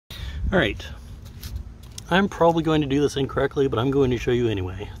Alright, I'm probably going to do this incorrectly, but I'm going to show you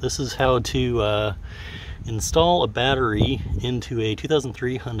anyway. This is how to install a battery into a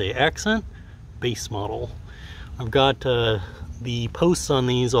 2003 Hyundai Accent base model. I've got the posts on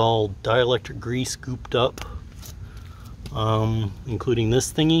these all dielectric grease scooped up, including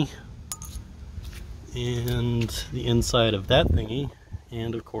this thingy, and the inside of that thingy,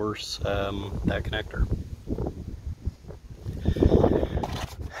 and of course that connector.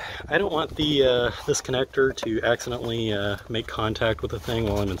 I don't want the this connector to accidentally make contact with the thing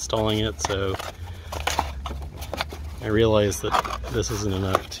while I'm installing it, so I realize that this isn't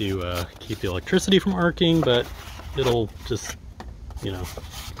enough to keep the electricity from arcing, but it'll just, you know,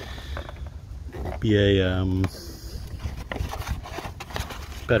 be a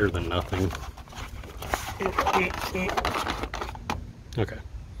better than nothing. Okay.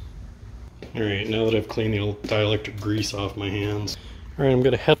 Alright, now that I've cleaned the old dielectric grease off my hands, alright, I'm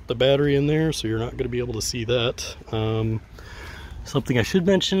going to heft the battery in there so you're not going to be able to see that. Something I should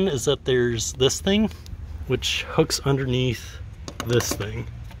mention is that there's this thing which hooks underneath this thing.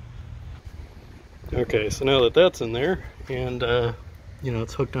 Okay, so now that that's in there and you know,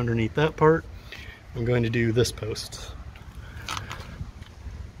 it's hooked underneath that part, I'm going to do this post.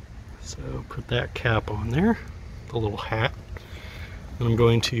 So put that cap on there, the little hat, and I'm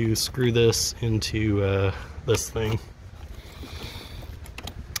going to screw this into this thing.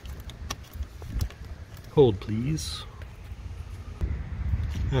 Hold please.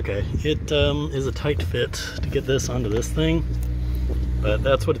 Okay, it is a tight fit to get this onto this thing, but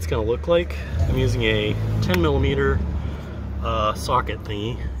that's what it's going to look like. I'm using a 10mm socket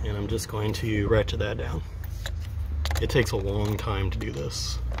thingy, and I'm just going to ratchet that down. It takes a long time to do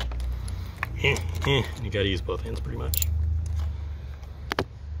this. You gotta use both hands pretty much.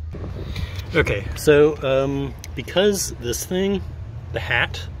 Okay, so because this thing, the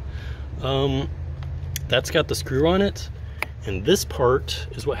hat, that's got the screw on it, and this part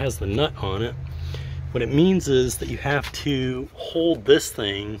is what has the nut on it. What it means is that you have to hold this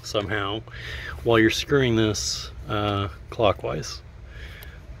thing somehow while you're screwing this clockwise.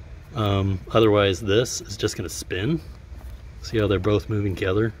 Otherwise this is just going to spin. See how they're both moving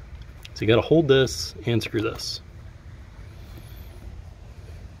together? So you got to hold this and screw this.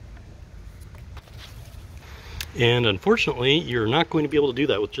 And unfortunately, you're not going to be able to do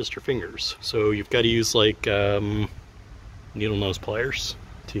that with just your fingers. So you've got to use like needle nose pliers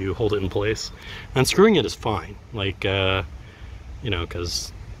to hold it in place. And screwing it is fine, like you know,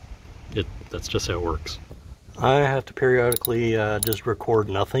 because that's just how it works. I have to periodically just record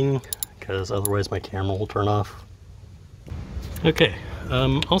nothing, because otherwise my camera will turn off. Okay,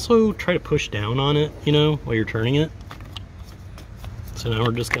 also try to push down on it, you know, while you're turning it. So now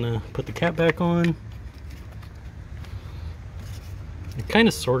we're just gonna put the cap back on. It kind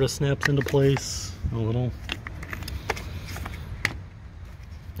of sort of snaps into place a little.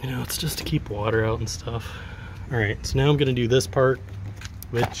 You know, it's just to keep water out and stuff. Alright, so now I'm gonna do this part,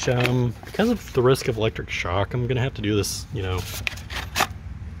 which, because of the risk of electric shock, I'm gonna have to do this, you know,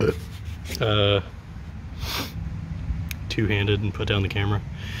 two-handed and put down the camera.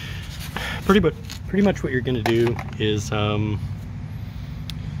 Pretty much what you're gonna do is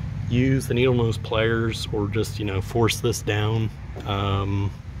use the needle nose pliers, or just, you know, force this down.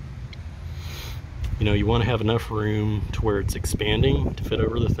 You know, you want to have enough room to where it's expanding to fit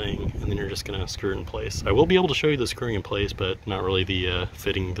over the thing, and then you're just gonna screw it in place. I will be able to show you the screwing in place, but not really the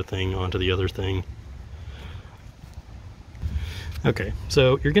fitting the thing onto the other thing. Okay,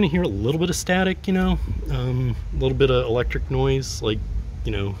 so you're gonna hear a little bit of static, you know, a little bit of electric noise, like,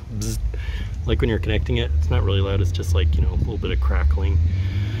 you know, bzz, like when you're connecting it. It's not really loud, it's just like, you know, a little bit of crackling.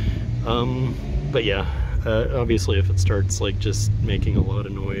 But yeah, obviously if it starts like just making a lot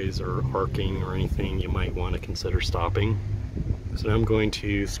of noise or arcing or anything, you might want to consider stopping. So now I'm going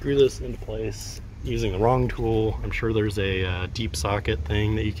to screw this into place using the wrong tool. I'm sure there's a deep socket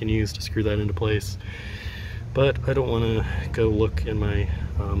thing that you can use to screw that into place, but I don't want to go look in my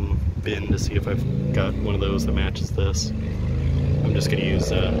bin to see if I've got one of those that matches this. I'm just going to use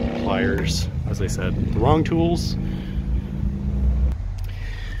pliers, as I said, the wrong tools.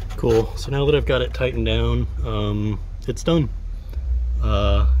 Cool, so now that I've got it tightened down, it's done.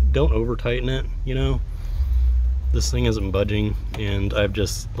 Don't over tighten it, you know. This thing isn't budging, and I've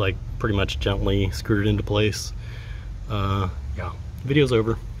just like pretty much gently screwed it into place. Yeah, video's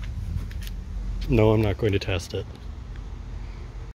over. No, I'm not going to test it.